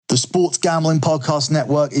The Sports Gambling Podcast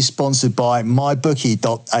Network is sponsored by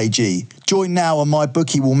mybookie.ag. Join now and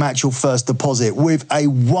MyBookie will match your first deposit with a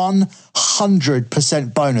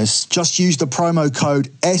 100% bonus. Just use the promo code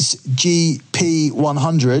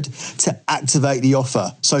SGP100 to activate the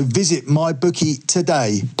offer. So visit MyBookie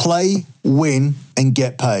today. Play, win, and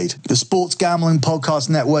get paid. The Sports Gambling Podcast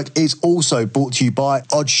Network is also brought to you by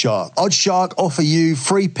Oddshark. Oddshark offer you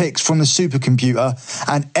free picks from the supercomputer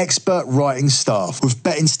and expert writing staff with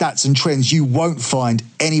betting stats and trends you won't find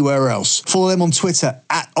anywhere else. Follow them on Twitter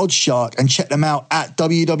at Oddshark and check them out at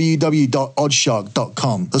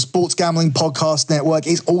www.oddshark.com. The Sports Gambling Podcast Network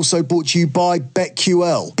is also brought to you by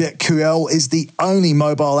BetQL. BetQL is the only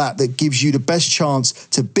mobile app that gives you the best chance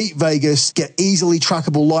to beat Vegas, get easily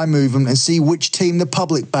trackable line movement, and see which team the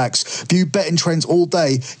public backs. View betting trends all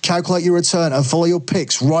day, calculate your return, and follow your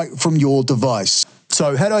picks right from your device.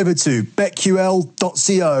 So head over to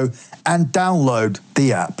betql.co and download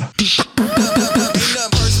the app.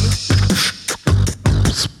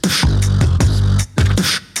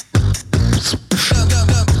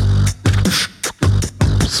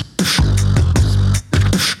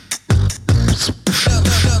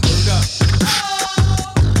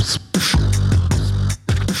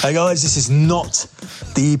 Hey guys, this is not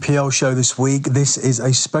the EPL show this week. This is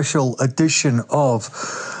a special edition of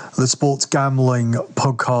the Sports Gambling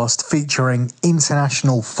Podcast featuring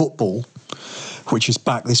international football, which is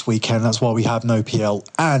back this weekend. That's why we have no PL.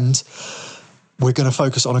 And we're going to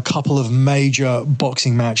focus on a couple of major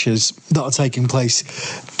boxing matches that are taking place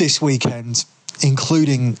this weekend,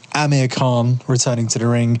 including Amir Kahn returning to the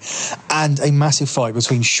ring and a massive fight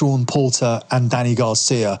between Sean Porter and Danny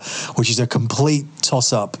Garcia, which is a complete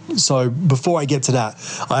toss-up. So before I get to that,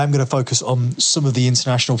 I am going to focus on some of the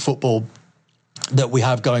international football that we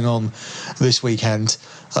have going on this weekend.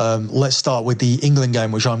 Let's start with the England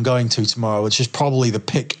game, which I'm going to tomorrow, which is probably the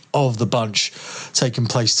pick of the bunch taking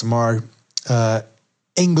place tomorrow.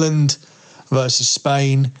 England versus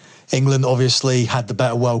Spain. England obviously had the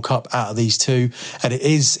better World Cup out of these two, and it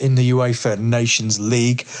is in the UEFA Nations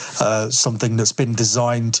League, something that's been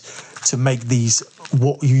designed to make these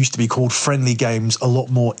what used to be called friendly games a lot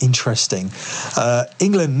more interesting.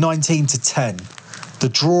 England 19-10. The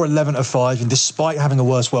draw 11-5, and despite having a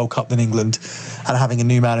worse World Cup than England and having a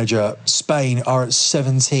new manager, Spain are at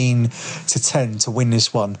 17-10 to win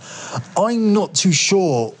this one. I'm not too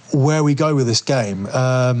sure where we go with this game.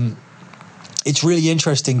 It's really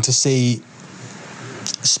interesting to see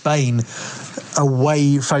Spain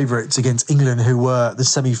away favourites against England, who were the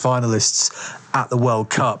semi-finalists at the World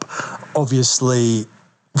Cup. Obviously,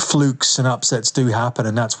 flukes and upsets do happen,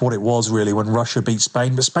 and that's what it was really when Russia beat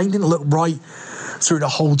Spain. But Spain didn't look right through the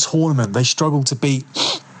whole tournament. They struggled to beat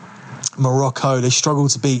Morocco. They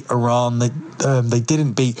struggled to beat Iran. They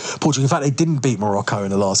didn't beat Portugal. In fact, they didn't beat Morocco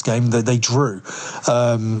in the last game. They drew.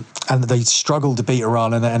 And they struggled to beat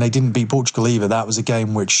Iran, and they didn't beat Portugal either. That was a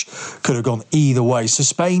game which could have gone either way. So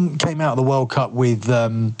Spain came out of the World Cup with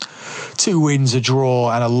 2 wins, a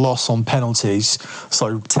draw, and a loss on penalties.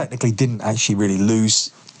 So technically didn't actually really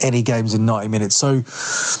lose any games in 90 minutes. So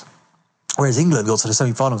whereas England got to the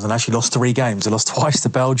semi-finals and actually lost 3 games. They lost twice to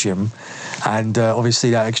Belgium, and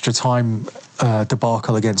obviously that extra time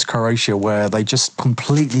debacle against Croatia, where they just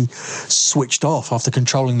completely switched off after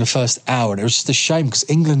controlling the first hour. And it was just a shame because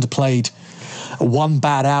England played one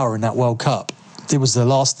bad hour in that World Cup. It was the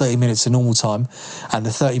last 30 minutes of normal time and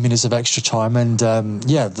the 30 minutes of extra time. And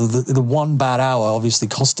the one bad hour obviously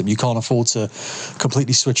cost them. You can't afford to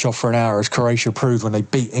completely switch off for an hour, as Croatia proved when they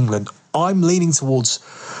beat England. I'm leaning towards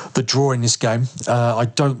the draw in this game. I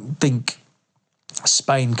don't think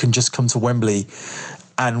Spain can just come to Wembley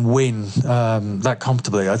and win that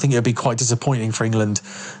comfortably. I think it would be quite disappointing for England,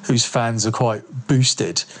 whose fans are quite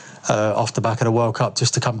boosted off the back of the World Cup,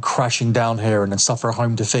 just to come crashing down here and then suffer a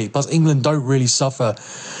home defeat. Plus, England don't really suffer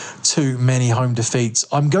too many home defeats.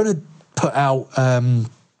 I'm going to put out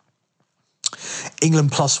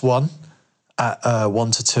England +1 at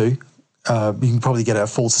 1-2. You can probably get it at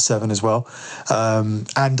 4-7 as well.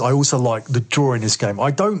 And I also like the draw in this game.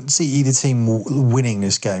 I don't see either team winning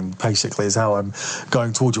this game, basically, is how I'm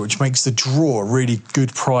going towards it, which makes the draw a really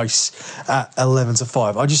good price at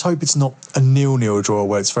 11-5. I just hope it's not a 0-0 draw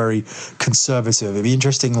where it's very conservative. It'd be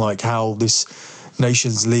interesting, like, how this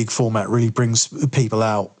Nations League format really brings people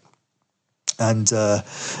out. And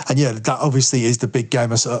yeah, that obviously is the big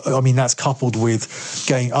game. I mean, that's coupled with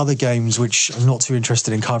other games which I'm not too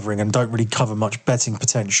interested in covering and don't really cover much betting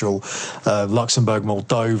potential. Luxembourg,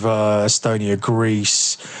 Moldova, Estonia,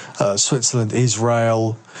 Greece, Switzerland,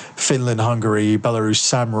 Israel, Finland, Hungary, Belarus,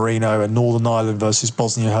 San Marino, and Northern Ireland versus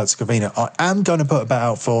Bosnia-Herzegovina. I am going to put a bet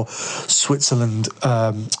out for Switzerland,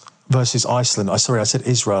 versus Iceland. Sorry, I said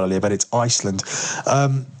Israel earlier, but it's Iceland.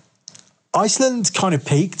 Iceland kind of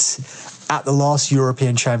peaked at the last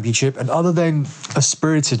European Championship, and other than a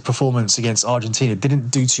spirited performance against Argentina, didn't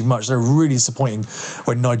do too much. They were really disappointing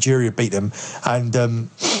when Nigeria beat them. And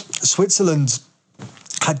Switzerland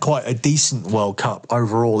had quite a decent World Cup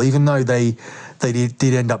overall, even though they did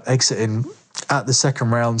end up exiting at the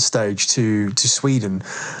second round stage to Sweden.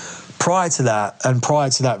 Prior to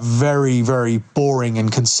that very, very boring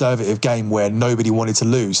and conservative game where nobody wanted to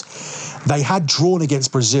lose, they had drawn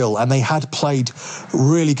against Brazil and they had played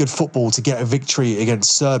really good football to get a victory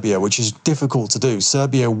against Serbia, which is difficult to do.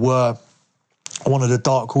 Serbia were one of the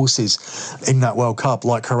dark horses in that World Cup,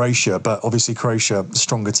 like Croatia, but obviously Croatia, a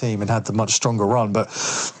stronger team and had the much stronger run. But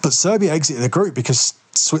Serbia exited the group because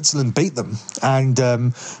Switzerland beat them, and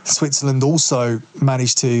Switzerland also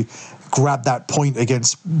managed to grab that point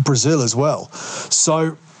against Brazil as well.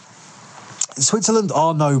 So Switzerland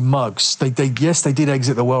are no mugs. They did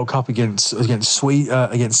exit the World Cup against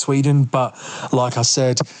Sweden, but like I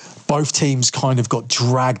said, both teams kind of got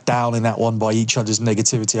dragged down in that one by each other's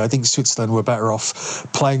negativity. I think Switzerland were better off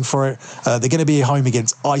playing for it. They're going to be at home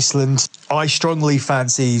against Iceland. I strongly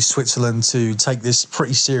fancy Switzerland to take this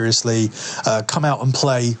pretty seriously, come out and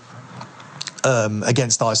play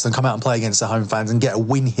against Iceland, come out and play against the home fans and get a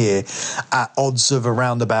win here at odds of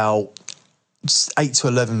around about 8 to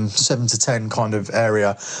 11, 7 to 10 kind of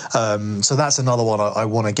area. So that's another one I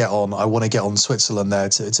want to get on. I want to get on Switzerland there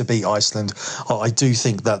to beat Iceland. I do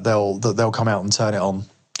think that they'll come out and turn it on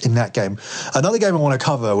in that game. Another game I want to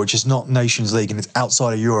cover, which is not Nations League and it's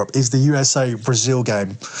outside of Europe, is the USA-Brazil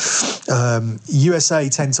game. USA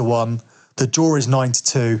 10-1. The draw is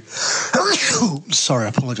 9-2. Sorry, I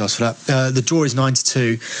apologise for that. The draw is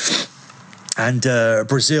 9-2, and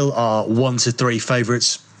Brazil are 1-3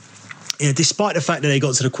 favourites. Despite the fact that they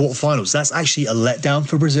got to the quarterfinals, that's actually a letdown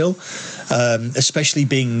for Brazil, especially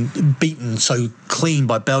being beaten so clean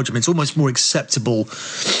by Belgium. It's almost more acceptable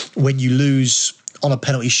when you lose on a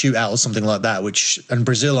penalty shootout or something like that, and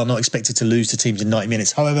Brazil are not expected to lose to teams in 90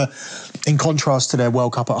 minutes. However, in contrast to their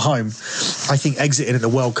World Cup at home, I think exiting at the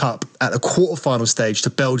World Cup at the quarterfinal stage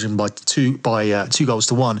to Belgium by 2 goals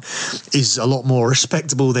to 1 is a lot more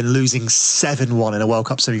respectable than losing 7-1 in a World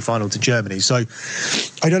Cup semi-final to Germany. So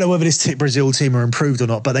I don't know whether this Brazil team are improved or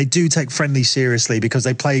not, but they do take friendlies seriously because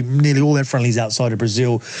they play nearly all their friendlies outside of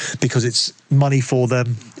Brazil because it's money for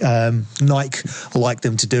them. Nike like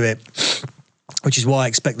them to do it, which is why I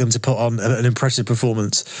expect them to put on an impressive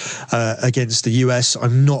performance against the US.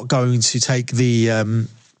 I'm not going to take the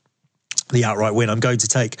outright win. I'm going to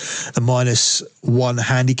take the -1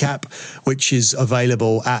 handicap, which is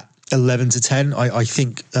available at 11-10. I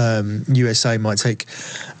think USA might take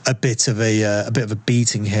a bit of a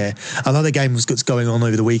beating here. Another game that's going on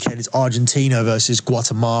over the weekend is Argentina versus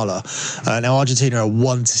Guatemala. Now Argentina are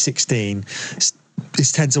 1-16.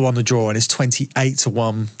 It's 10-1 the draw, and it's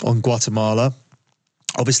 28-1 on Guatemala.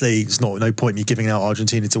 Obviously, it's no point in me giving out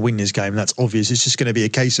Argentina to win this game. That's obvious. It's just going to be a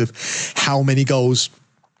case of how many goals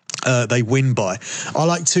they win by. I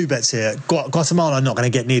like 2 bets here. Guatemala are not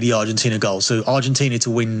going to get near the Argentina goal. So Argentina to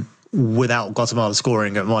win without Guatemala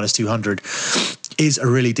scoring at -200 is a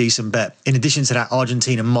really decent bet. In addition to that,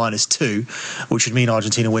 Argentina -2, which would mean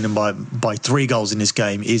Argentina winning by 3 goals in this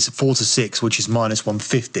game, is 4-6, which is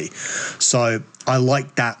 -150. So I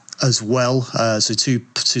like that as well. So two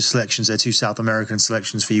selections there, 2 South American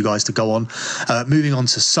selections for you guys to go on. Moving on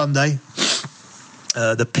to Sunday.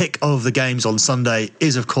 The pick of the games on Sunday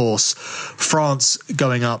is, of course, France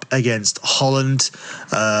going up against Holland.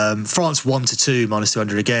 France 1-2,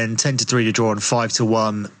 -200 again, 10-3 to draw and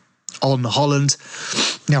 5-1 on Holland.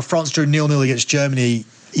 Now, France drew 0-0 against Germany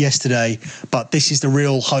yesterday, but this is the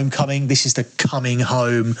real homecoming. This is the coming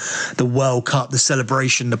home, the World Cup, the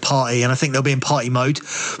celebration, the party, and I think they'll be in party mode.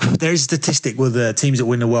 There is a statistic with the teams that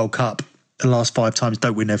win the World Cup the last 5 times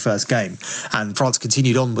don't win their first game, and France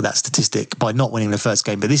continued on with that statistic by not winning the first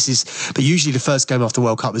game. But usually the first game after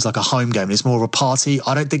World Cup is like a home game. It's more of a party.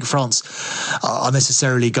 I don't think France are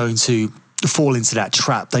necessarily going to fall into that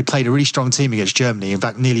trap. They played a really strong team against Germany. In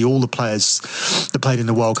fact, nearly all the players that played in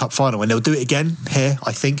the World Cup final, and they'll do it again here,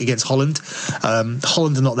 I think, against Holland.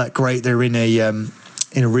 Holland are not that great. They're in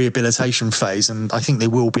a rehabilitation phase, and I think they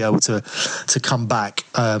will be able to come back,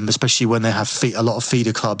 especially when they have a lot of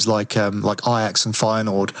feeder clubs like Ajax and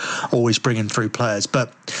Feyenoord always bringing through players. But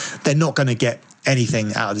they're not going to get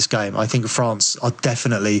anything out of this game. I think France are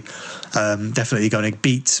definitely going to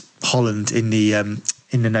beat Holland in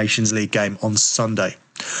the Nations League game on Sunday.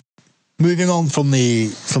 Moving on from the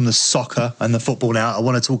soccer and the football now, I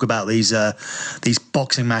want to talk about these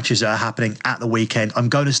boxing matches that are happening at the weekend. I'm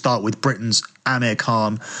going to start with Britain's Amir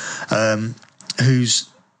Kahn, who's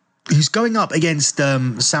going up against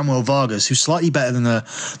Samuel Vargas, who's slightly better than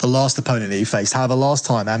the last opponent that he faced. However, last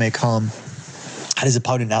time Amir Kahn had his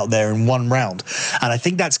opponent out there in one round, and I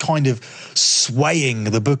think that's kind of swaying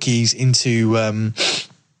the bookies into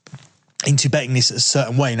betting this a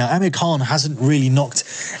certain way. Now, Amir Kahn hasn't really knocked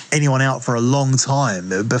anyone out for a long time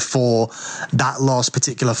before that last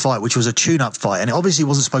particular fight, which was a tune-up fight, and it obviously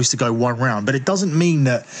wasn't supposed to go one round, but it doesn't mean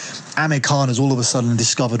that Amir Kahn has all of a sudden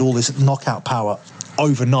discovered all this knockout power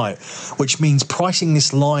overnight, which means pricing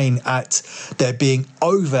this line at there being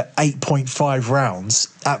over 8.5 rounds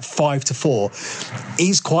at 5-4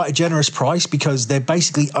 is quite a generous price, because they're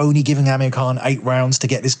basically only giving Amir Kahn 8 rounds to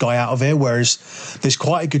get this guy out of here, whereas there's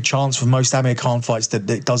quite a good chance for most Amir Kahn fights that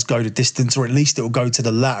it does go to distance, or at least it will go to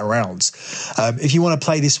the latter rounds. If you want to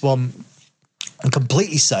play this one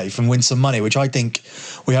completely safe and win some money, which I think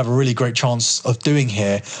we have a really great chance of doing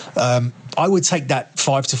here, I would take that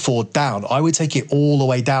 5-4 down. I would take it all the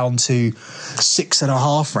way down to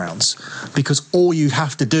 6.5 rounds, because all you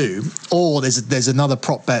have to do, or there's another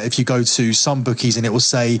prop bet if you go to some bookies and it will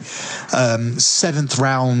say 7th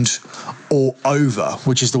round or over,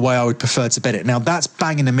 which is the way I would prefer to bet it. Now that's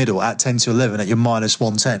bang in the middle at 10-11 at your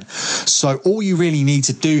 -110. So all you really need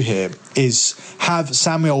to do here is have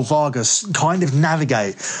Samuel Vargas kind of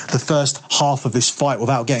navigate the first half of this fight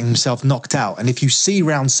without getting himself knocked out. And if you see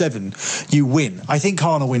round 7, you win. I think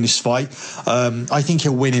Kahn will win this fight. I think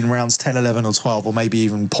he'll win in rounds 10, 11 or 12, or maybe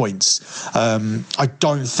even points. I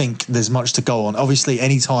don't think there's much to go on. Obviously,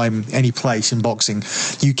 any time, any place in boxing,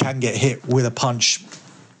 you can get hit with a punch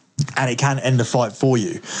and it can end the fight for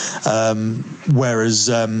you. Whereas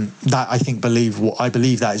that I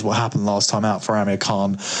believe that is what happened last time out for Amir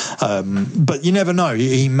Kahn. But you never know.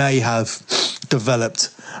 He may have developed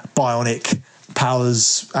bionic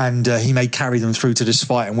powers, and he may carry them through to this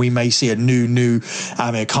fight, and we may see a new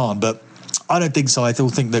Amir Kahn. But I don't think so. I still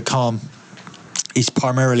think that Kahn is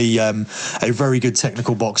primarily a very good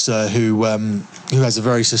technical boxer who has a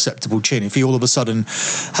very susceptible chin. If he all of a sudden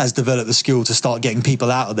has developed the skill to start getting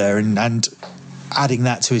people out of there and adding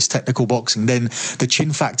that to his technical boxing, then the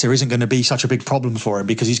chin factor isn't going to be such a big problem for him,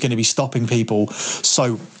 because he's going to be stopping people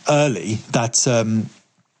so early that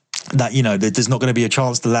there's not going to be a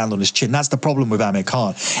chance to land on his chin. That's the problem with Amir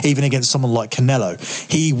Kahn. Even against someone like Canelo,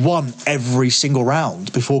 he won every single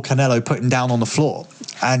round before Canelo put him down on the floor.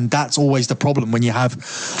 And that's always the problem when you have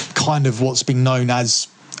kind of what's been known as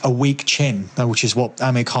a weak chin, which is what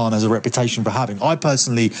Amir Kahn has a reputation for having. I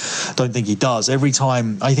personally don't think he does. Every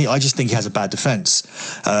time, I just think he has a bad defense.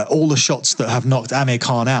 All the shots that have knocked Amir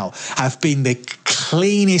Kahn out have been the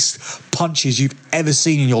cleanest punches you've ever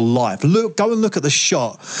seen in your life. Go and look at the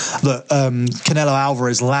shot that Canelo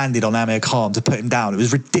Alvarez landed on Amir Kahn to put him down. It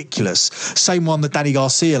was ridiculous. Same one that Danny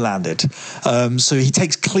Garcia landed. So he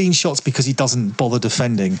takes clean shots because he doesn't bother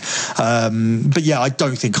defending. But yeah, I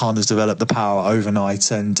don't think Kahn has developed the power overnight,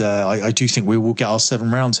 and I do think we will get our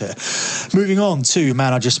 7 rounds here. Moving on to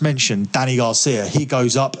man I just mentioned, Danny Garcia. He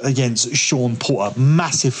goes up against Sean Porter.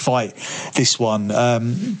 Massive fight, this one.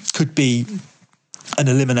 Could be an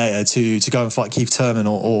eliminator to go and fight Keith Turman,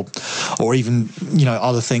 or even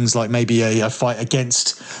other things like maybe a fight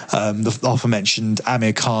against the aforementioned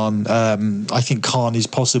Amir Kahn. I think Kahn is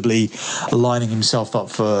possibly lining himself up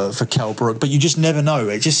for Kell Brook, but you just never know.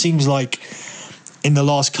 It just seems like in the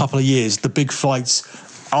last couple of years the big fights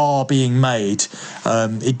are being made.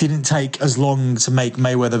 It didn't take as long to make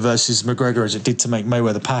Mayweather versus McGregor as it did to make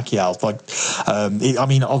Mayweather Pacquiao.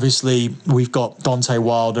 Obviously we've got Deontay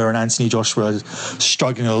Wilder and Anthony Joshua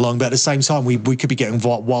struggling along, but at the same time we could be getting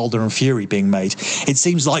Wilder and Fury being made. It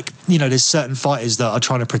seems like there's certain fighters that are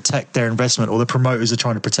trying to protect their investment, or the promoters are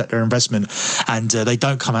trying to protect their investment, and they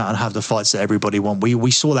don't come out and have the fights that everybody wants.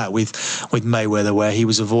 We saw that with Mayweather, where he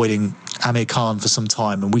was avoiding Amir Kahn for some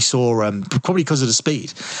time, and we saw probably because of the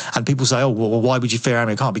speed. And people say, oh, well, why would you fear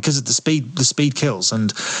Amir Kahn? Because of the speed kills.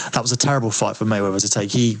 And that was a terrible fight for Mayweather to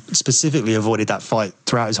take. He specifically avoided that fight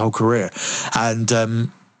throughout his whole career. And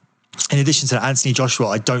in addition to that, Anthony Joshua,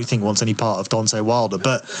 I don't think wants any part of Deontay Wilder.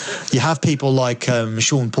 But you have people like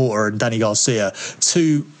Sean Porter and Danny Garcia,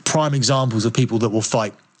 2 prime examples of people that will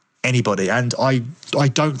fight anybody. And I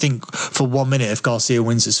don't think for 1 minute, if Garcia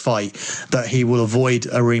wins this fight, that he will avoid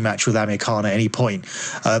a rematch with Amir Kahn at any point.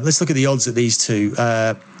 Let's look at the odds at these two.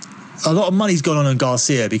 A lot of money's gone on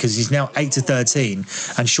Garcia, because he's now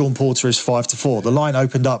 8-13 and Sean Porter is 5-4. The line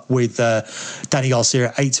opened up with Danny Garcia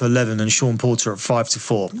at 8-11 and Sean Porter at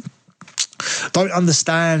 5-4. Don't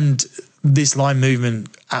understand this line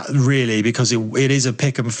movement really, because it is a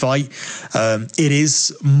pick and fight. It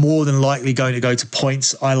is more than likely going to go to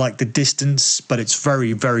points. I like the distance, but it's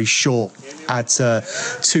very, very short at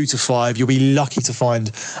 2 to 5. You'll be lucky to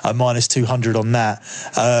find a minus 200 on that.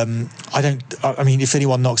 I mean, if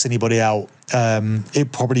anyone knocks anybody out,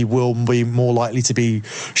 it probably will be more likely to be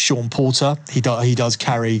Sean Porter. He does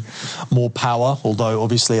carry more power, although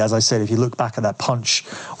obviously, as I said, if you look back at that punch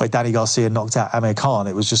where Danny Garcia knocked out Amir Kahn,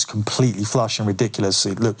 it was just completely flush and ridiculous.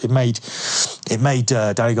 It made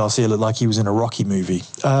Danny Garcia look like he was in a Rocky movie.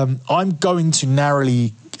 I'm going to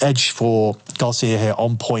narrowly edge for Garcia here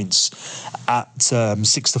on points at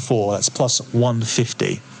 6 to 4. That's plus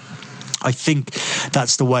 150. I think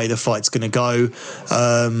that's the way the fight's going to go.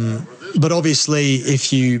 But obviously,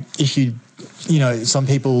 if you some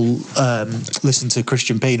people listen to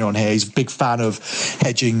Christian Pena on here. He's a big fan of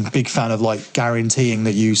hedging, big fan of like guaranteeing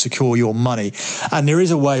that you secure your money. And there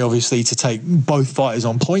is a way, obviously, to take both fighters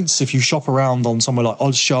on points. If you shop around on somewhere like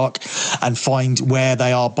OddsShark and find where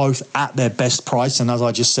they are both at their best price, and as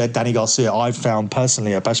I just said, Danny Garcia, I've found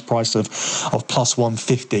personally a best price of plus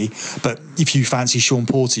 150. But if you fancy Sean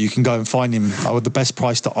Porter, you can go and find him. The best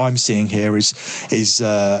price that I'm seeing here is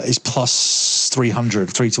plus 300,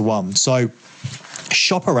 3 to 1. So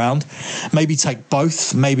shop around, maybe take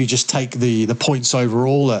both, maybe just take the points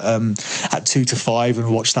overall at 2 to 5 and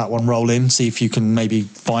watch that one roll in. See if you can maybe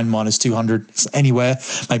find minus 200 anywhere,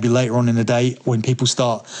 maybe later on in the day when people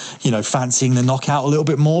start, fancying the knockout a little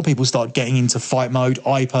bit more. People start getting into fight mode.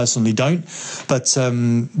 I personally don't, but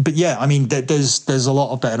yeah, I mean, there's a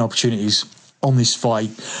lot of betting opportunities on this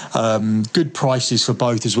fight. Good prices for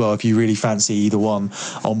both as well if you really fancy either one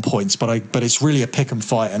on points, but it's really a pick 'em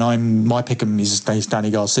fight, and my pick 'em is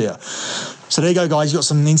Danny Garcia. So there you go, guys. You got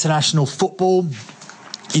some international football,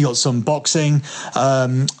 you got some boxing.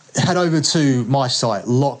 Head over to my site,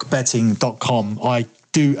 lockbetting.com. I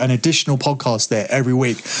do an additional podcast there every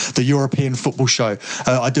week, the European Football Show.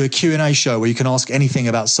 I do a Q&A show where you can ask anything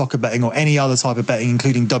about soccer betting or any other type of betting,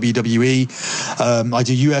 including WWE. I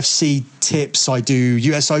do UFC tips. I do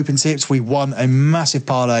US Open tips. We won a massive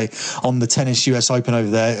parlay on the tennis US Open over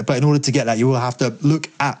there. But in order to get that, you will have to look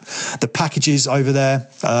at the packages over there.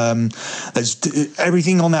 There's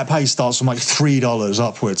everything on that page starts from like $3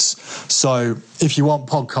 upwards. So if you want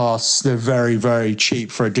podcasts, they're very, very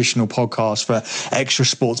cheap for additional podcasts, for extra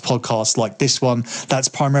sports podcasts like this one. That's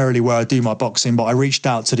primarily where I do my boxing, but I reached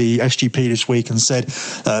out to the SGP this week and said,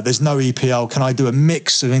 there's no EPL. Can I do a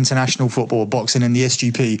mix of international football, boxing? And the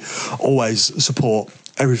SGP always support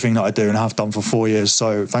everything that I do and have done for 4 years.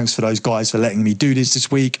 So thanks for those guys for letting me do this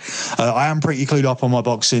week. I am pretty clued up on my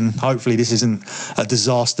boxing. Hopefully this isn't a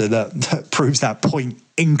disaster that proves that point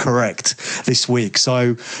incorrect this week.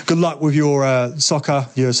 So good luck with your soccer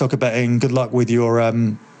betting. Good luck with your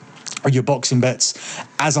boxing bets.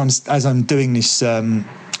 As I'm doing this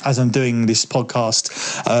podcast,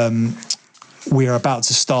 we are about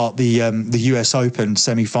to start the US Open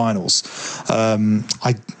semi-finals.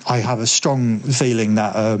 I have a strong feeling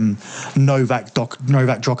that Novak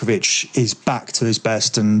Djokovic is back to his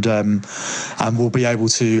best and will be able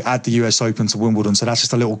to add the US Open to Wimbledon. So that's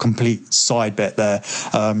just a little complete side bet there.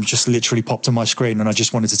 Just literally popped on my screen, and I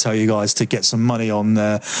just wanted to tell you guys to get some money on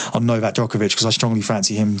Novak Djokovic because I strongly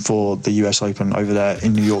fancy him for the US Open over there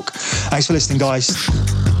in New York. Thanks for listening, guys.